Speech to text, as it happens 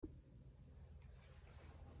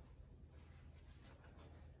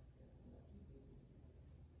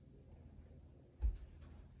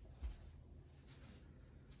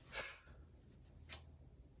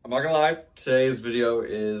I'm not gonna lie, today's video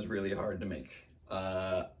is really hard to make.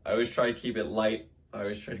 I always try to keep it light. I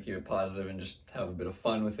always try to keep it positive and just have a bit of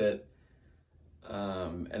fun with it.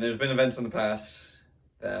 And there's been events in the past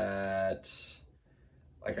that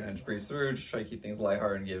I kind of just breeze through, just try to keep things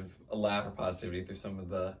lighthearted and give a laugh or positivity through some of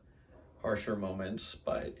the harsher moments.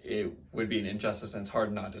 But it would be an injustice, and it's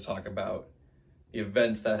hard not to talk about the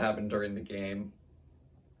events that happened during the game.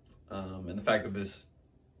 And the fact that this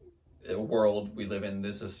world we live in,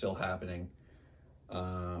 this is still happening.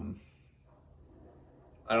 I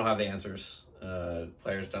don't have the answers.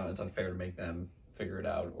 Players don't. It's unfair to make them figure it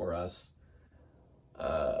out, or us.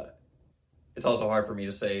 It's also hard for me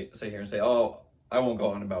to sit here and say, oh, I won't go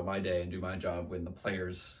on about my day and do my job, when the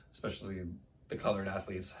players, especially the colored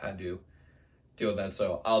athletes, had to deal with that.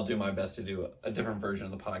 So I'll do my best to do a different version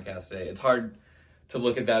of the podcast today. It's hard to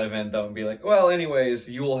look at that event though and be like, well, anyways,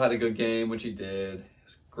 Ewell had a good game, which he did.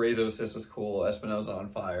 Gray's assist was cool. Espinoza on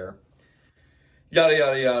fire. Yada,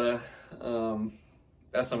 yada, yada.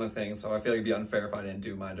 That's some of the things. So I feel like it'd be unfair if I didn't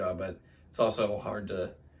do my job, but it's also hard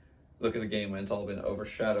to look at the game when it's all been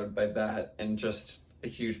overshadowed by that. And just a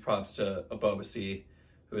huge props to Abobasi,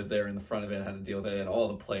 who was there in the front of it, had to deal with it, and all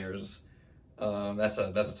the players. That's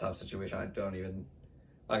a tough situation. I'm not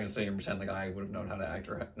gonna sit here and pretend like I would have known how to act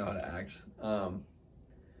or know how to act.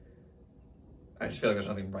 I just feel like there's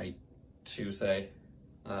nothing right to say.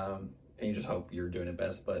 And you just hope you're doing it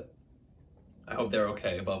best, but I hope they're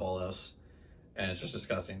okay above all else. And it's just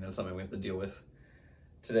disgusting. That's something we have to deal with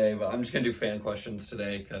today. But I'm just gonna do fan questions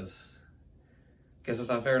today because I guess it's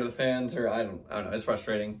not fair to the fans, or I don't know. It's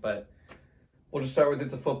frustrating, but we'll just start with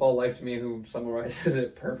 "It's a Football Life to Me," who summarizes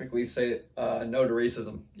it perfectly. Say it, no to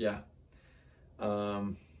racism. Yeah.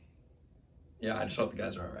 Yeah, I just hope the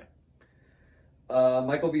guys are all right.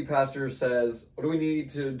 Michael B. Pastor says, what do we need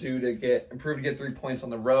to do to improve to get 3 points on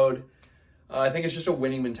the road? I think it's just a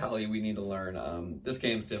winning mentality we need to learn. This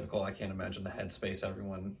game's difficult. I can't imagine the headspace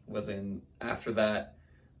everyone was in after that.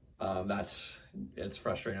 It's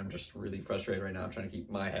frustrating. I'm just really frustrated right now. I'm trying to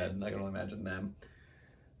keep my head, and I can only imagine them.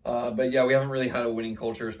 But yeah, we haven't really had a winning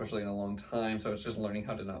culture, especially in a long time. So it's just learning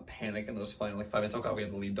how to not panic in those final 5 minutes. Oh God, we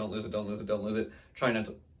have the lead. Don't lose it. Don't lose it. Don't lose it. Trying not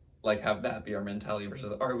to have that be our mentality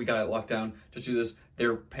versus, all right, we got it locked down. Just do this.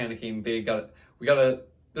 They're panicking.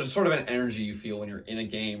 There's sort of an energy you feel when you're in a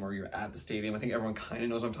game or you're at the stadium. I think everyone kind of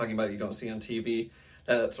knows what I'm talking about. You don't see on TV,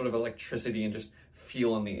 that sort of electricity and just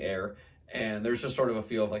feel in the air. And there's just sort of a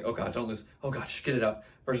feel of like, oh God, don't lose. Oh God, just get it up.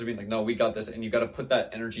 Versus being like, no, we got this. And you got to put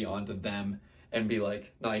that energy onto them and be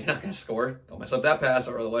like, no, you're not going to score. Don't mess up that pass,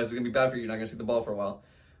 or otherwise it's going to be bad for you. You're not going to see the ball for a while.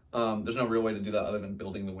 There's no real way to do that other than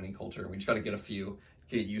building the winning culture. We just got to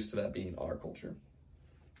get used to that being our culture.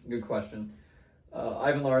 Good question.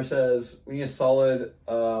 Ivan Lara says, we need a solid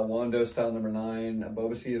Wando style number 9.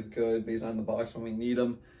 Abobasi is good, but he's not in the box when we need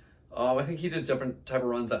him. I think he does different type of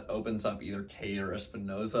runs that opens up either Cade or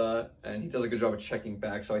Espinoza, and he does a good job of checking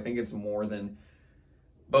back. So I think it's more than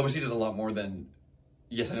Abobasi does a lot more than,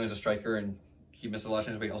 yes, I know he's a striker and he misses a lot of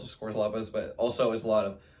chances, but he also scores a lot of us, but also is a lot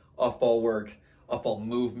of off-ball work, off-ball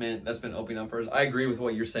movement that's been opening up for us. I agree with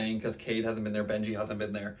what you're saying because Cade hasn't been there, Benji hasn't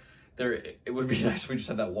been there. It would be nice if we just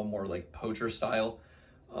had that one more poacher style,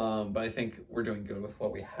 but I think we're doing good with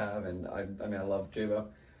what we have, and I love Jabo.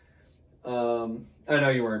 I know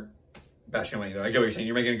you weren't bashing on either. I get what you're saying.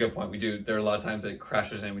 You're making a good point. We do. There are a lot of times that it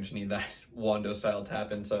crashes in. We just need that Wando style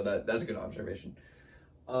tap in. So that's a good observation.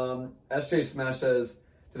 SJ Smash says,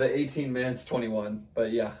 to the 18 minutes, 21.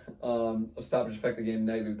 But yeah, a stoppage affect the game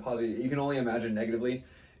negatively, positively. You can only imagine negatively.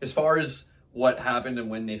 As far as what happened and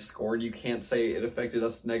when they scored, you can't say it affected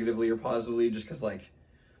us negatively or positively just because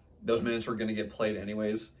those minutes were going to get played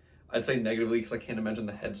anyways. I'd say negatively because I can't imagine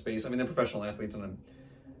the headspace. I mean, they're professional athletes, and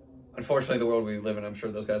unfortunately, the world we live in, I'm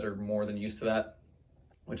sure those guys are more than used to that,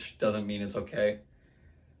 which doesn't mean it's okay.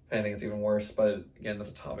 I think it's even worse, but again,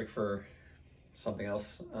 that's a topic for something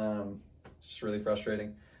else. It's just really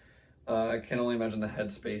frustrating. I can only imagine the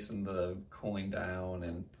headspace and the cooling down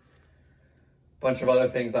and a bunch of other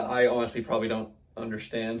things that I honestly probably don't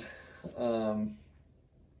understand.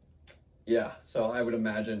 Yeah, so I would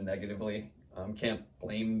imagine negatively. Can't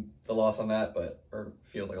blame the loss on that, or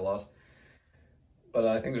feels like a loss. But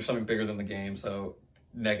I think there's something bigger than the game, so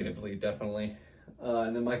negatively, definitely.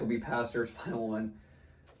 And then Michael B. Pastor's final one.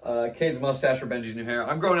 Cade's mustache or Benji's new hair.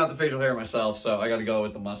 I'm growing out the facial hair myself, so I got to go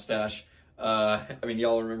with the mustache.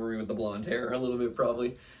 Y'all remember me with the blonde hair a little bit,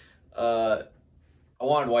 probably. I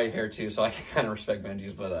wanted white hair, too, so I can kind of respect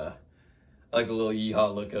Benji's, but I like the little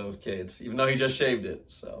yeehaw look of Cade's, even though he just shaved it,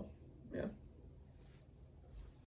 so...